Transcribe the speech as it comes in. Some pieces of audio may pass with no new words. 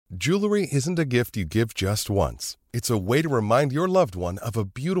Jewelry isn't a gift you give just once. It's a way to remind your loved one of a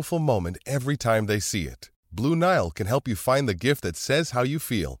beautiful moment every time they see it. Blue Nile can help you find the gift that says how you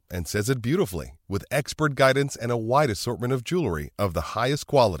feel and says it beautifully, with expert guidance and a wide assortment of jewelry of the highest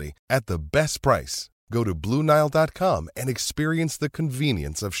quality at the best price. Go to BlueNile.com and experience the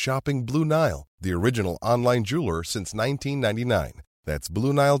convenience of shopping Blue Nile, the original online jeweler since 1999. That's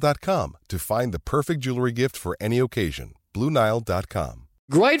BlueNile.com to find the perfect jewelry gift for any occasion. BlueNile.com.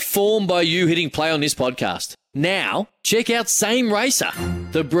 Great form by you hitting play on this podcast. Now, check out Same Racer,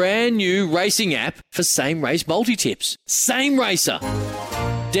 the brand new racing app for same race multi-tips. Same Racer.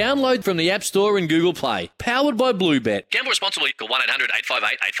 Download from the App Store and Google Play. Powered by Bluebet. Gamble responsibly. Call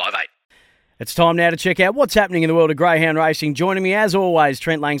 1-800-858-858. It's time now to check out what's happening in the world of greyhound racing. Joining me, as always,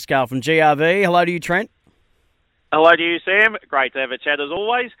 Trent Langskaill from GRV. Hello to you, Trent. Hello to you, Sam. Great to have a chat as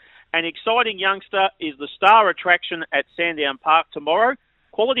always. An exciting youngster is the star attraction at Sandown Park tomorrow.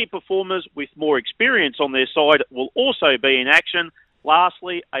 Quality performers with more experience on their side will also be in action.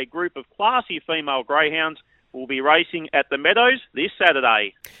 Lastly, a group of classy female greyhounds will be racing at the Meadows this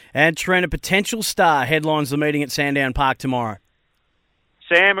Saturday. And Trent, a potential star headlines the meeting at Sandown Park tomorrow.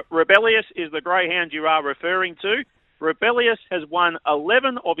 Sam, Rebellious is the greyhound you are referring to. Rebellious has won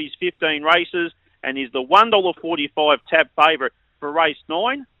 11 of his 15 races and is the $1.45 tab favourite for race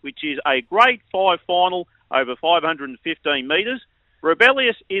 9, which is a Grade 5 final over 515 metres.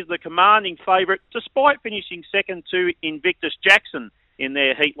 Rebellious is the commanding favourite despite finishing second to Invictus Jackson in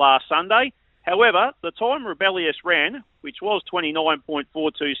their heat last Sunday. However, the time Rebellious ran, which was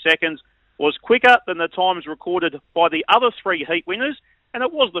 29.42 seconds, was quicker than the times recorded by the other three heat winners, and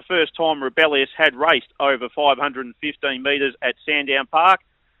it was the first time Rebellious had raced over 515 metres at Sandown Park.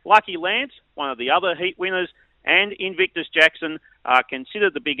 Lucky Lance, one of the other heat winners, and Invictus Jackson are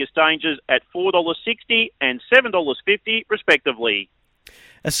considered the biggest dangers at $4.60 and $7.50 respectively.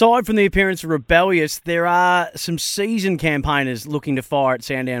 Aside from the appearance of Rebellious, there are some seasoned campaigners looking to fire at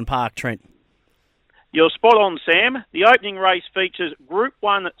Sandown Park, Trent. You're spot on, Sam. The opening race features Group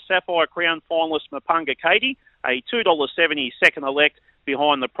 1 Sapphire Crown finalist Mapunga Katie, a $2.70 second elect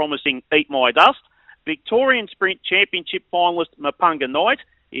behind the promising Eat My Dust. Victorian Sprint Championship finalist Mapunga Knight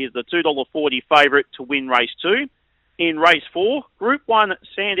is the $2.40 favourite to win race 2. In race 4, Group 1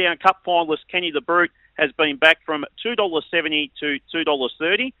 Sandown Cup finalist Kenny the Brute has been back from $2.70 to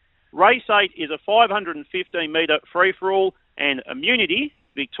 $2.30. Race 8 is a 515-metre free-for-all, and Immunity,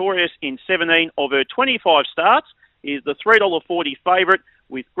 victorious in 17 of her 25 starts, is the $3.40 favourite,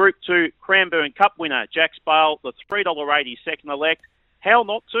 with Group 2 Cranbourne Cup winner Jack Spale, the $3.80 second elect. How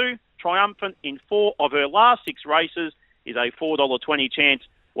Not To, triumphant in 4 of her last 6 races, is a $4.20 chance,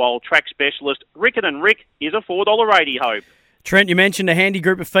 while track specialist Rickett and Rick is a $4.80 hope. Trent, you mentioned a handy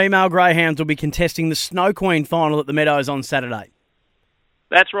group of female greyhounds will be contesting the Snow Queen final at the Meadows on Saturday.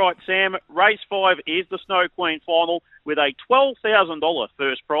 That's right, Sam. Race 5 is the Snow Queen final with a $12,000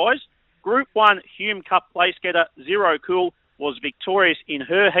 first prize. Group 1 Hume Cup placegetter Zero Cool was victorious in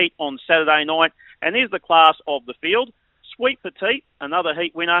her heat on Saturday night and is the class of the field. Sweet Petite, another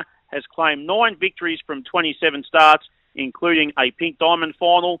heat winner, has claimed 9 victories from 27 starts, including a Pink Diamond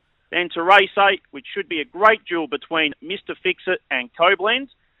final. Then to race 8, which should be a great duel between Mr. Fix-It and Koblenz.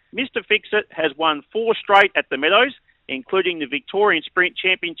 Mr. Fix-It has won 4 straight at the Meadows, including the Victorian Sprint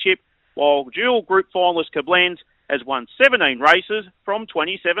Championship, while dual group finalist Koblenz has won 17 races from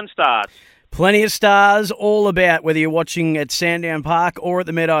 27 starts. Plenty of stars all about, whether you're watching at Sandown Park or at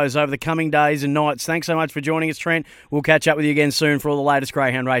the Meadows over the coming days and nights. Thanks so much for joining us, Trent. We'll catch up with you again soon for all the latest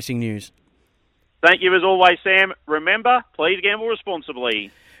greyhound racing news. Thank you as always, Sam. Remember, please gamble responsibly.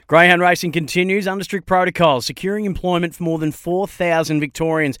 Greyhound racing continues under strict protocols, securing employment for more than 4,000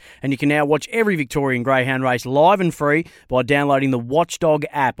 Victorians. And you can now watch every Victorian greyhound race live and free by downloading the Watchdog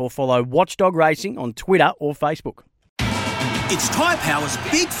app or follow Watchdog Racing on Twitter or Facebook. It's Tyre Power's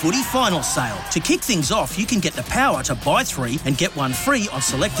Big Footy Final Sale. To kick things off, you can get the power to buy 3 and get 1 free on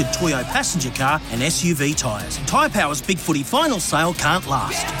selected Toyo passenger car and SUV tyres. Tyre Power's Big Footy Final Sale can't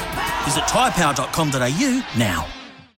last. Visit tyrepower.com.au now.